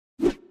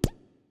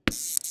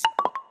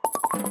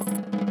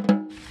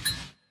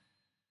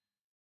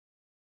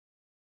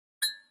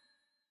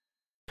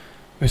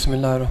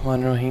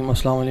Bismillahirrahmanirrahim.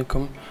 Assalamu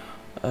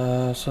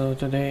alaikum. So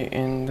today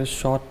in this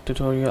short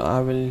tutorial I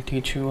will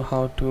teach you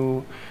how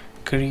to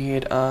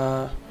create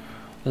a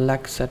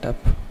leg setup,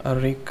 a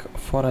rig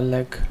for a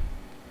leg.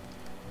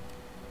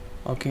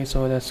 Okay,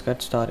 so let's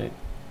get started.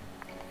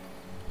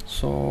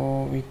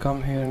 So we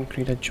come here and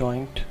create a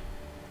joint,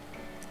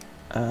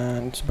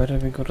 and it's better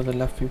we go to the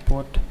left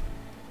viewport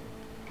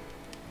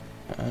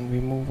and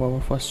we move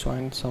our first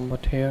joint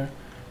somewhat here,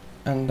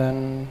 and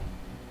then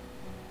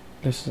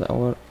this is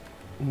our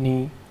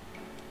knee.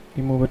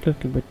 We move it a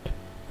little bit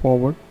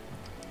forward,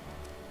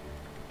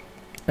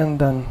 and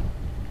then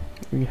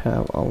we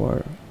have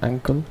our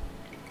ankle,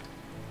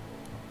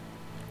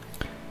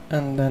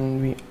 and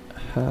then we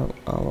have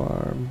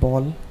our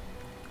ball,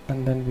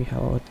 and then we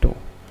have our toe.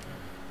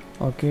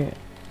 Okay,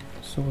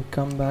 so we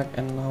come back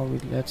and now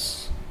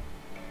let's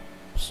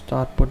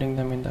start putting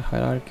them in the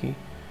hierarchy.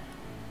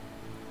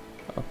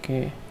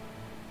 Okay,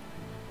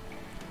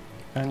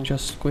 and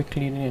just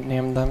quickly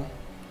name them.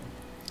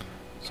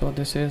 So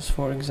this is,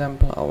 for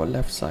example, our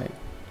left side,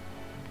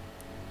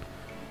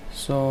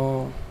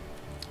 so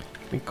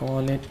we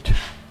call it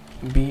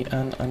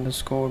BN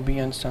underscore.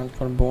 BN stands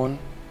for bone,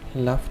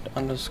 left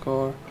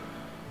underscore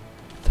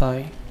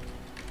thigh.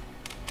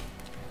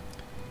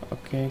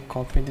 Okay,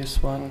 copy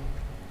this one,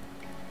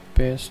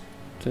 paste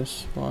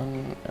this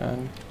one,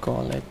 and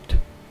call it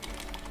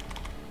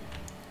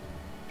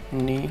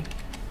knee,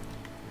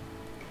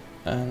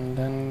 and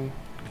then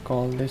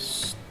call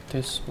this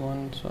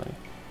one, sorry,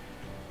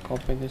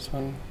 copy this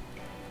one,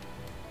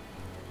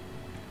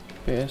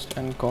 paste,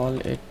 and call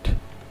it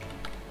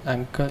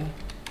ankle,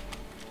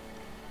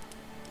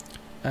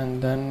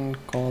 and then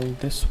call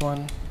this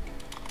one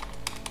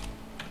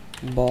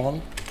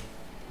ball,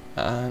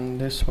 and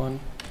this one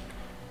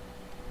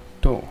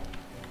toe.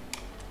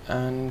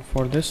 And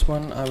for this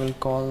one I will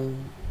call,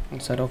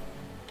 instead of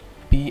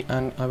B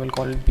and I will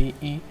call it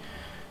BE,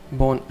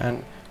 bone,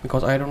 and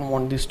because I don't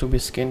want this to be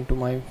skin to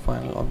my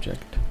final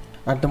object.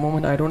 At the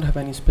moment I don't have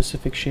any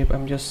specific shape.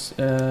 I'm just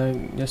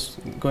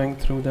going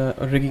through the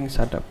rigging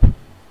setup.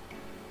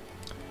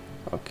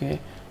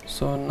 Okay,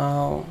 so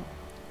now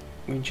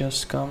we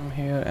just come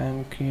here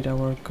and create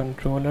our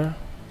controller,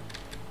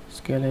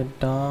 scale it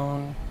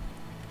down,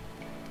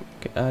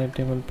 add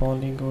table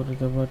poly, go to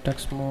the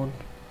vertex mode,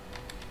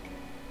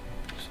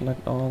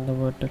 select all the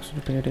vertex,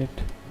 rotate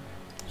it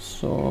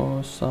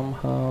so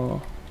somehow,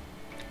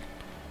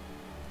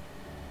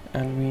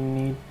 and we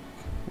need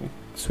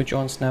switch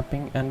on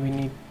snapping, and we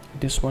need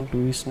this one to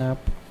resnap.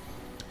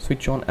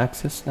 Switch on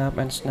axis snap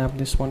and snap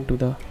this one to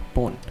the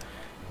bone.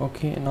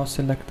 Okay, now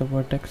select the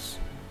vertex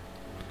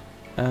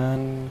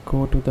and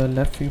go to the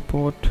left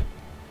viewport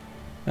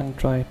and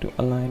try to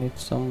align it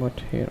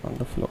somewhat here on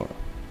the floor.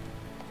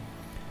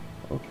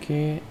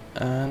 Okay,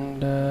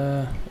 and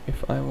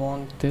if I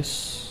want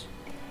this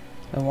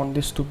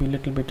to be a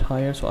little bit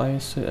higher, so I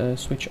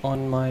switch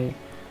on my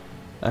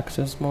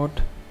axis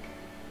mode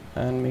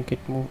and make it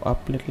move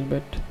up a little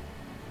bit,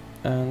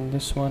 and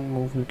this one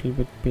move a little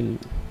bit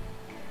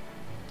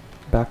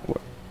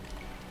backward.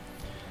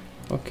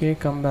 Okay,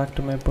 come back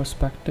to my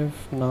perspective.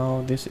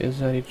 Now this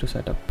is ready to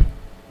set up.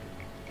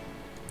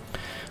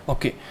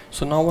 Okay,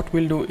 so now what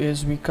we'll do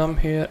is we come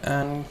here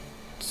and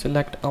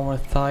select our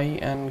thigh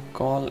and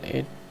call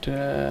it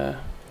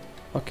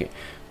okay,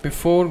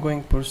 before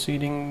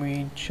proceeding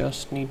we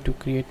just need to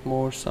create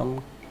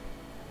some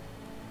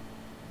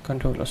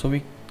controller. So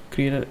we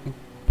create a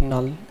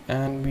null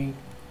and we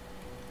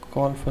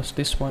call first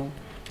this one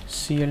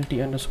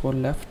CLT underscore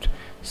left.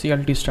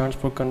 CLT stands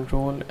for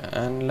control,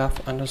 and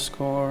left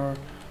underscore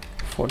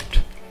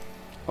foot.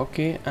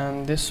 Okay,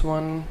 and this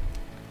one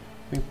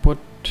we put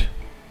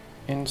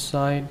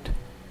inside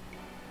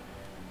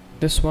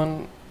this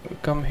one.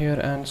 Come here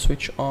and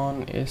switch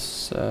on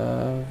is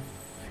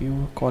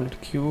view, call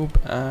it cube,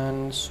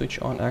 and switch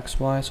on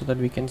XY so that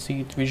we can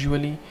see it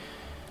visually,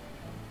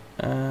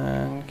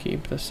 and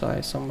keep the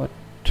size somewhat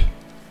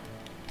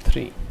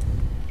 3.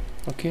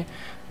 Okay,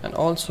 and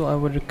also I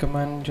would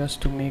recommend just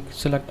to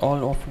select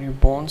all of your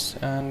bones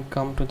and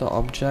come to the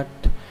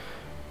object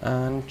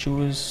and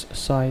choose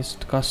size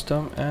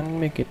custom and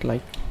make it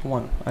like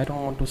 1. I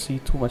don't want to see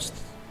too much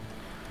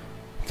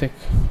thick.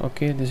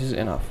 Okay, this is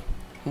enough.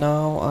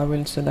 Now I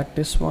will select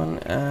this one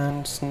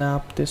and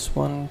snap this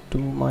one to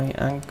my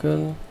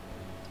ankle.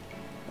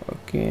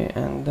 Okay,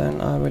 and then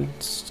I will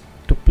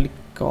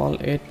call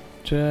it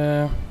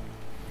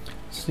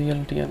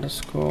CLT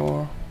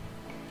underscore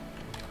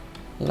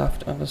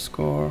left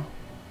underscore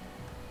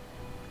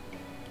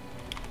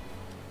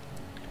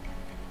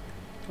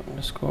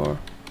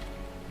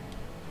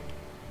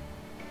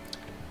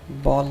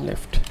ball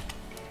lift,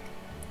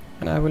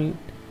 and I will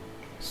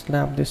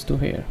snap this to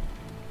here,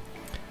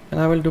 and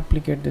I will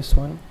duplicate this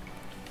one,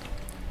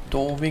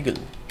 toe wiggle,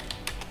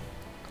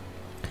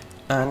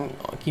 and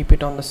keep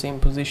it on the same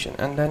position,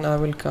 and then I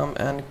will come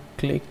and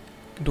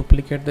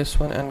duplicate this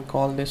one and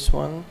call this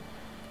one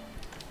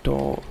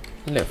toe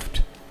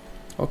lift.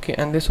 Okay,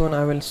 and this one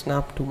I will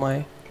snap to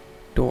my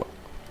toe.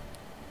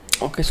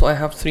 Okay, so I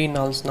have three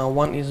nulls now.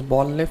 One is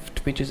ball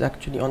lift, which is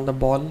actually on the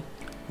ball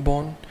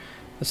bone.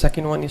 The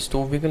second one is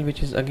toe wiggle,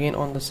 which is again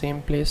on the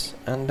same place,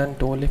 and then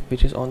toe lift,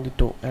 which is on the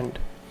toe end.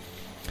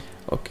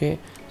 Okay,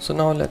 so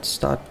now let's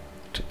start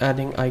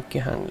adding IK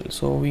handle.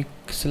 So we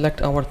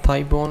select our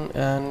thigh bone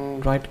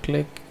and right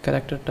click,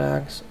 character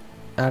tags,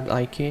 add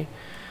IK,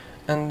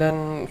 and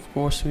then of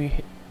course we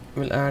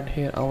will add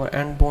here our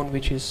end bone,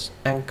 which is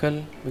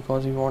ankle,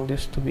 because we want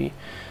this to be,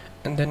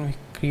 and then we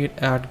create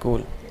add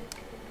goal.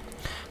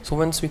 So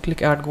once we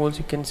click add goals,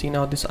 you can see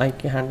now this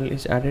IK handle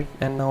is added,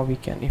 and now we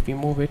can, if we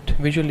move it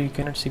visually, you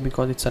cannot see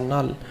because it's a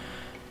null,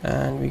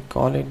 and we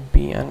call it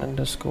bn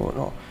underscore,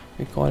 no,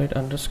 we call it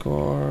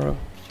underscore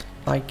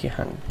IK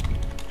handle,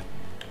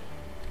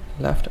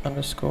 left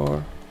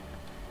underscore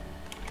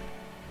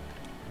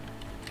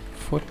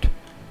foot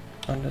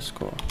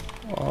underscore,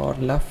 or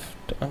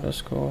left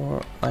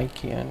underscore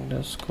IK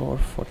underscore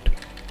foot.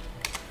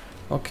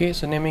 Okay,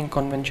 so naming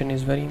convention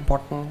is very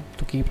important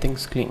to keep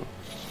things clean.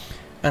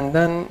 And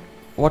then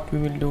what we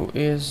will do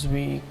is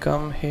we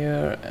come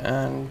here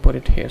and put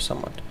it here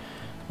somewhat.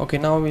 Okay,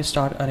 now we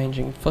start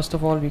arranging. First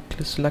of all, we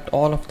select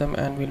all of them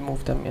and we'll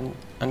move them in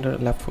under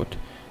left foot,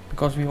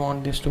 because we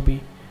want this to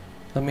be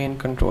the main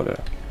controller.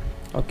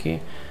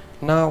 Okay,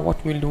 now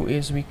what we'll do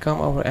is we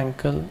come our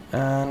ankle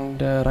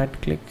and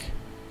right click,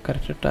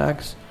 character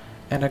tags,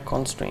 and a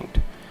constraint,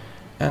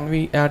 and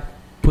we add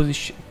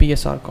position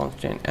PSR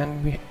constraint,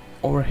 and we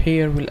over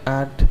here will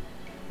add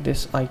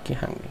this IK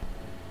handle.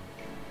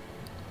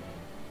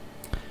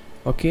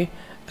 Okay,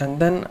 and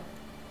then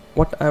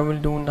what I will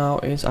do now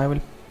is I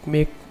will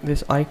make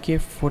this IK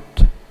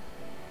foot,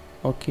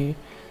 okay,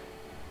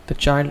 the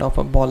child of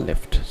a ball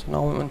lift. So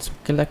now once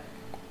we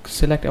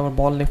select our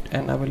ball lift,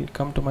 and I will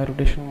come to my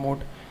rotation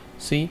mode,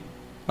 see,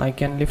 I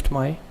can lift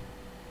my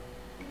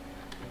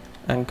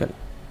ankle,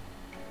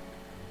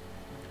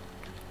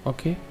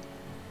 okay,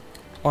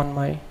 on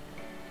my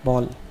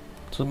ball.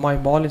 So my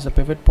ball is a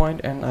pivot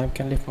point and I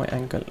can lift my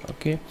ankle.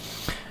 Okay,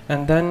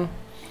 and then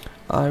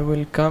I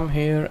will come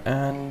here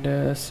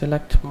and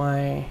select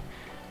my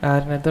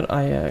add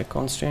another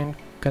constraint,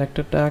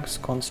 character tags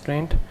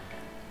constraint,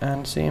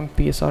 and same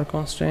PSR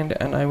constraint,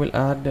 and I will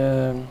add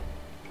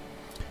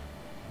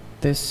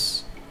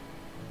this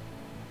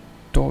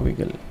toe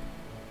wiggle.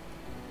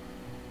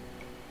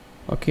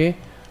 Okay,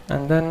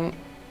 and then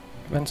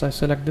once I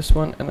select this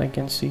one, and you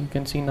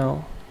can see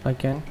now I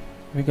can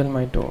wiggle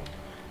my toe.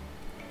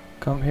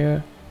 Come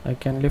here, I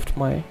can lift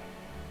my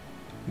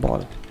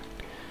ball.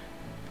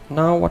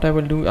 Now what I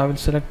will do, I will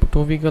select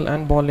toe wiggle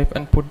and ball lift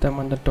and put them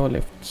on the toe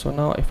lift. So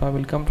now if I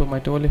will come to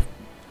my toe lift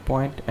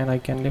point, and I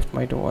can lift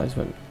my toe as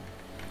well.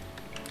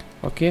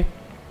 Okay,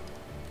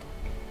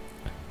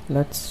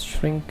 let's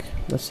shrink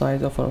the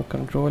size of our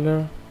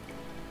controller,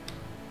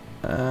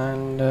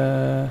 and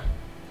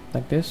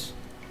like this.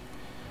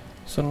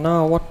 So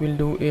now what we'll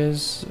do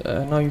is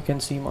now you can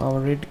see our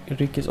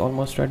rig is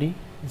almost ready.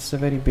 It's a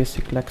very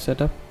basic leg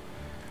setup.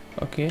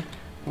 Okay,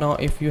 now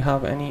if you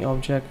have any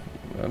object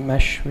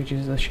mesh which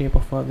is the shape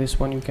of this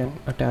one, you can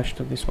attach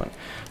to this one.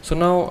 So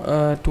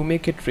now to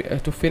make it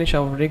to finish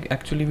our rig,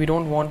 actually we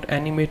don't want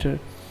animator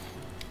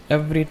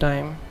every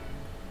time.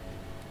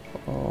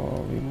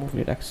 Oh, we moved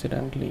it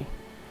accidentally,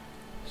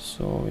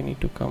 so we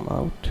need to come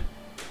out.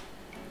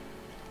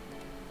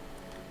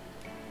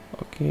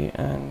 Okay,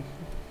 and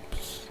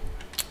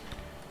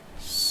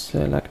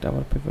select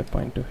our pivot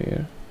point to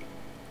here,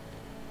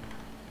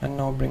 and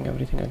now bring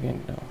everything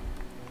again down.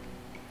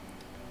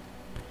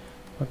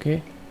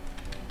 Okay,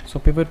 so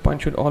pivot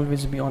point should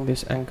always be on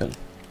this ankle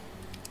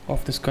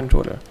of this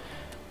controller.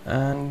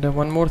 And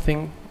one more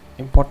thing,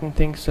 important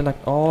thing,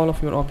 select all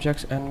of your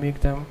objects and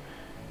make them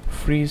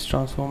freeze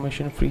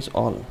transformation, freeze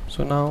all.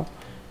 So now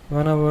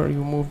whenever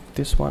you move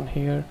this one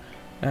here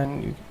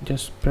and you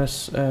just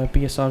press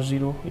PSR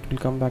 0, it will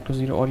come back to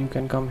 0, or you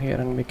can come here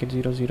and make it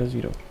 0 0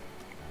 0.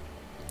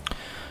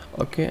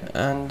 Okay,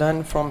 and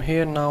then from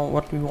here, now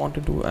what we want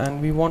to do,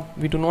 and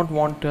we do not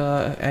want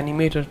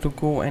animator to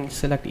go and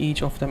select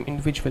each of them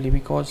individually,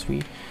 because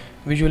we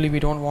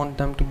don't want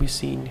them to be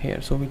seen here.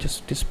 So we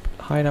just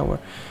hide our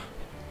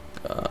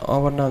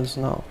nulls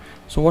now.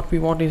 So what we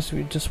want is,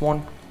 we just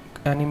want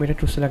animator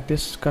to select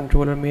this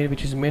controller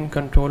which is main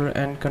controller,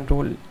 and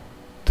control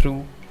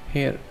through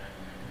here.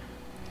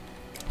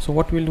 So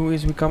what we'll do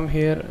is we come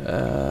here,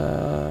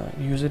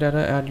 user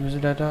data, add user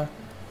data.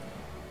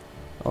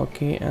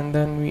 Okay, and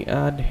then we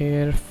add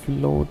here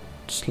float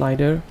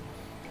slider,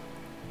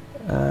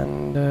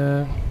 and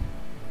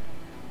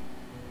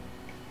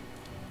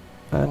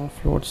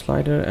float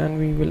slider, and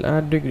we will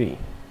add degree,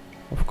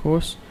 of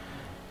course,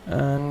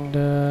 and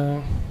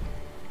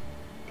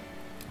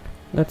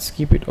let's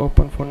keep it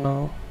open for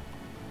now.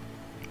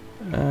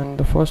 And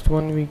the first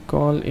one, we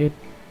call it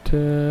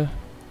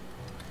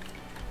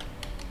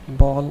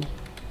ball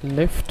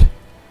lift,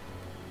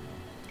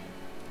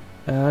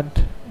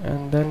 add,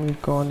 and then we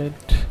call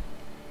it,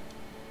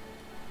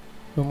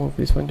 remove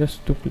this one,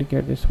 just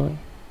duplicate this one,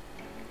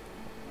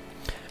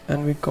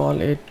 and we call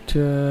it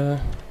toe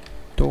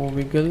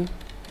wiggle,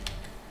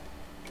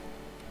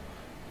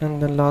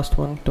 and then last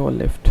one toe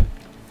lift.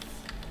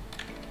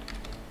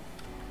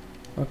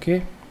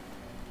 Okay,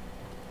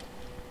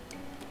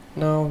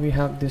 now we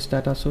have this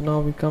data. So now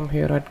we come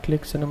here, right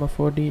click, Cinema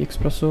 4D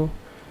Espresso,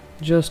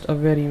 just a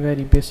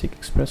very basic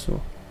espresso.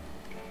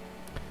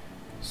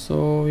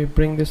 So we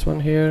bring this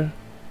one here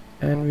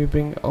and we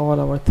bring all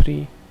our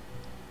three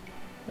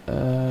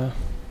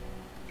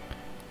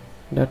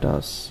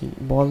data: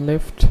 ball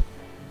lift,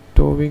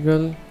 toe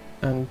wiggle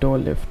and toe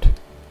lift.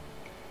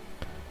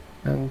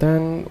 And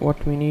then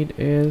what we need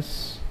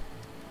is,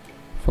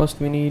 first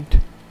we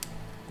need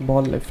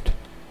ball lift.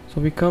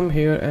 So we come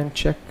here and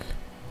check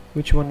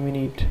which one we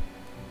need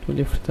to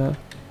lift the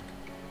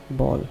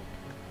ball.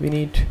 We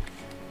need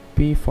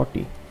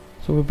P40,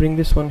 so we bring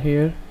this one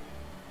here.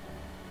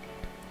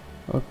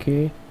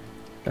 Okay,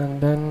 and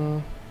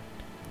then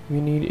we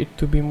need it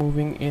to be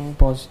moving in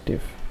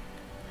positive.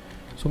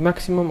 So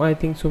maximum, I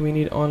think so we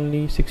need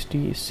only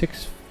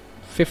 66,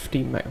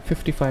 50,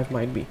 55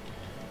 might be.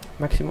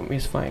 Maximum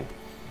is fine.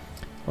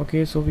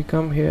 Okay, so we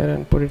come here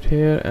and put it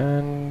here,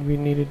 and we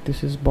need it,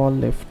 this is ball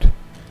lift.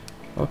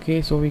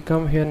 Okay, so we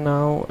come here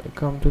now,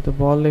 come to the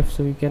ball lift,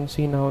 so we can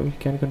see now we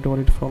can control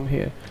it from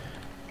here.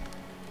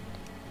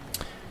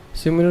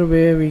 Similar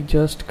way, we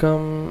just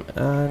come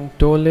and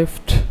toe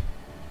lift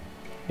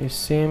is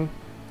same.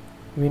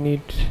 We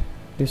need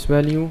this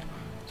value,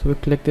 so we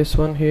click this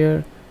one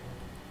here,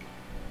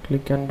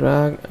 click and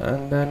drag,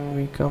 and then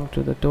we come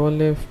to the toe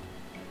lift,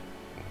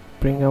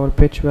 bring our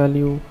pitch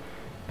value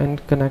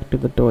and connect to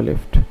the toe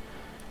lift.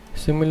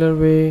 Similar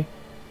way,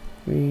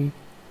 we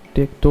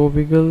take toe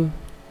wiggle.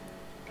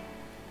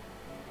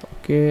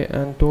 Okay,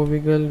 and toe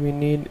wiggle, we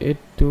need it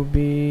to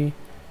be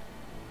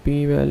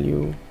P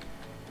value,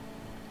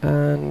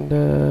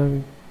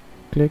 and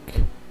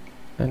click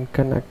and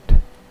connect.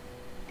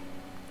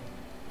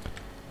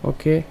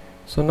 Okay,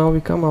 so now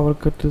we come over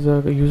to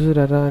the user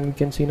data, and we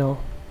can see now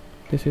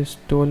this is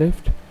toe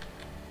lift,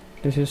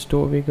 this is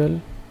toe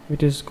wiggle,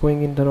 which is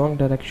going in the wrong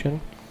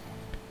direction.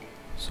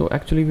 So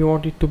actually we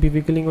want it to be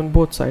wiggling on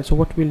both sides. So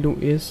what we'll do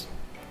is,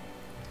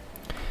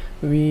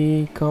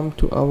 we come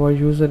to our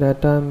user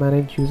data,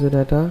 manage user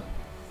data.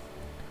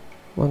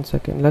 One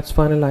second, let's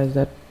finalize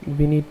that.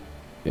 We need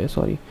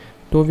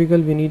toe wiggle,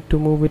 we need to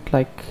move it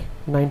like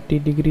 90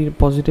 degree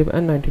positive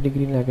and 90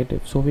 degree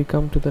negative. So we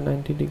come to the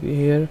 90 degree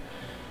here,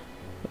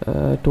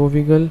 toe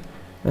wiggle,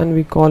 and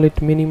we call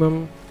it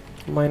minimum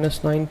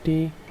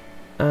 -90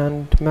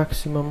 and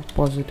maximum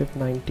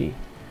 +90.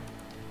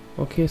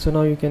 Okay, so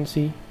now you can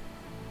see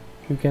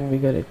you can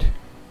wiggle it.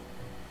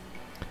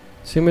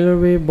 Similar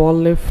way, ball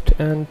lift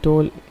and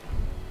toe.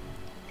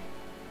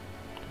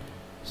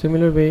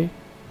 Similar way,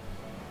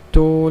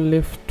 toe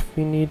lift,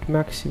 we need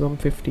maximum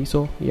 50.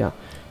 So yeah,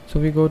 so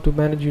we go to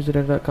manage user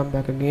data, come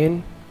back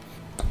again.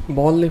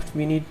 Ball lift,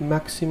 we need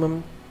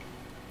maximum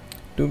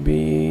to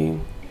be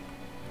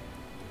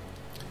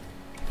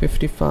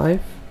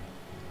 55,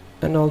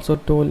 and also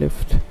toe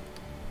lift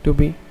to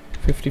be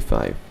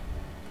 55.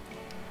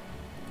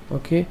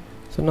 Okay,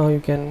 so now you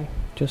can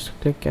just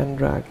click and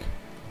drag.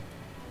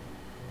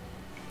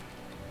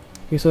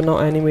 Okay, so now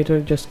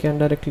Animator just can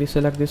directly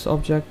select this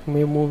object,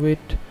 may move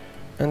it,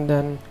 and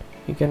then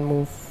he can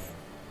move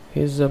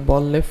his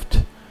ball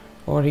lift,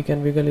 or he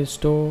can wiggle his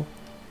toe.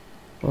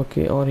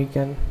 Okay, or he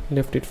can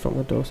lift it from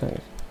the toe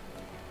side.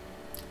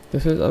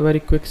 This is a very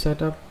quick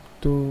setup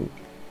to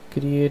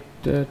create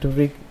to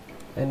rig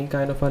any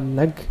kind of a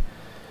leg.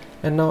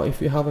 And now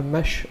if you have a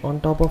mesh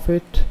on top of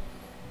it,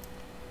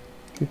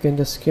 you can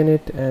just skin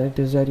it and it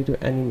is ready to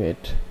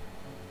animate.